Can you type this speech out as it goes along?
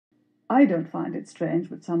I don't find it strange,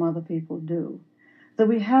 but some other people do, that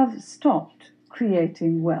we have stopped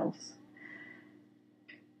creating wealth.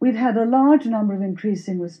 We've had a large number of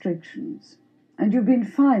increasing restrictions, and you've been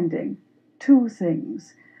finding two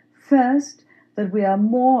things. First, that we are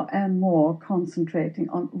more and more concentrating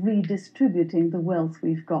on redistributing the wealth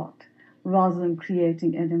we've got, rather than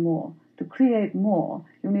creating any more. To create more,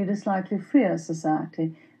 you need a slightly freer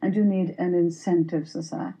society, and you need an incentive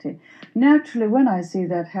society. Naturally, when I see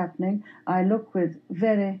that happening, I look with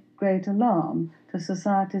very great alarm to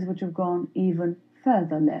societies which have gone even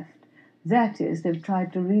further left. That is, they've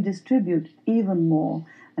tried to redistribute even more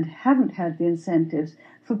and haven't had the incentives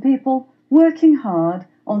for people working hard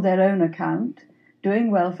on their own account, doing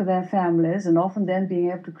well for their families, and often then being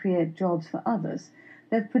able to create jobs for others.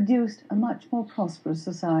 They've produced a much more prosperous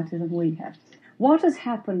society than we have. What has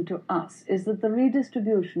happened to us is that the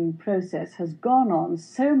redistribution process has gone on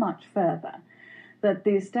so much further that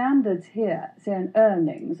the standards here, say in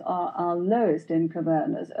earnings, are our lowest income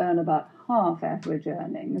earners earn about half average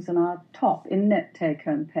earnings, and our top, in net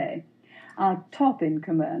take-home pay, our top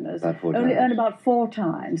income earners only earn about 4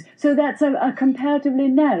 times. So that's a comparatively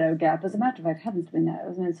narrow gap. As a matter of fact, it happens to be narrow,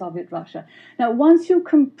 as in Soviet Russia. Now, once you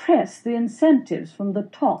compress the incentives from the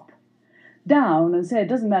top down and say, it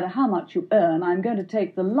doesn't matter how much you earn, I'm going to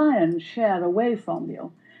take the lion's share away from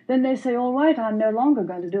you, then they say, all right, I'm no longer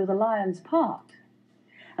going to do the lion's part.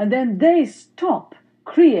 And then they stop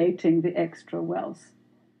creating the extra wealth,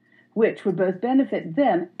 which would both benefit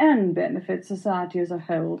them and benefit society as a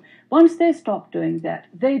whole. Once they stop doing that,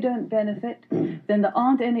 they don't benefit, then there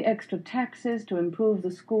aren't any extra taxes to improve the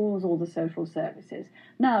schools or the social services.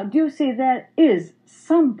 Now, do you see, there is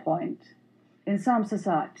some point in some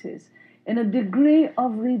societies in a degree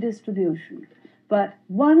of redistribution, but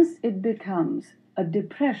once it becomes a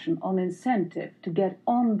depression on incentive to get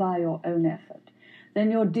on by your own effort,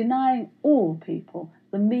 then you're denying all people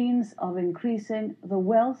the means of increasing the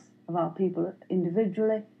wealth of our people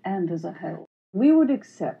individually and as a whole. We would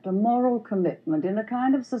accept a moral commitment in a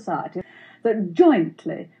kind of society that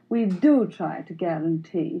jointly we do try to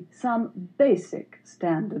guarantee some basic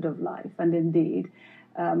standard of life, and indeed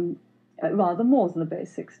rather more than a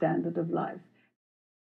basic standard of life.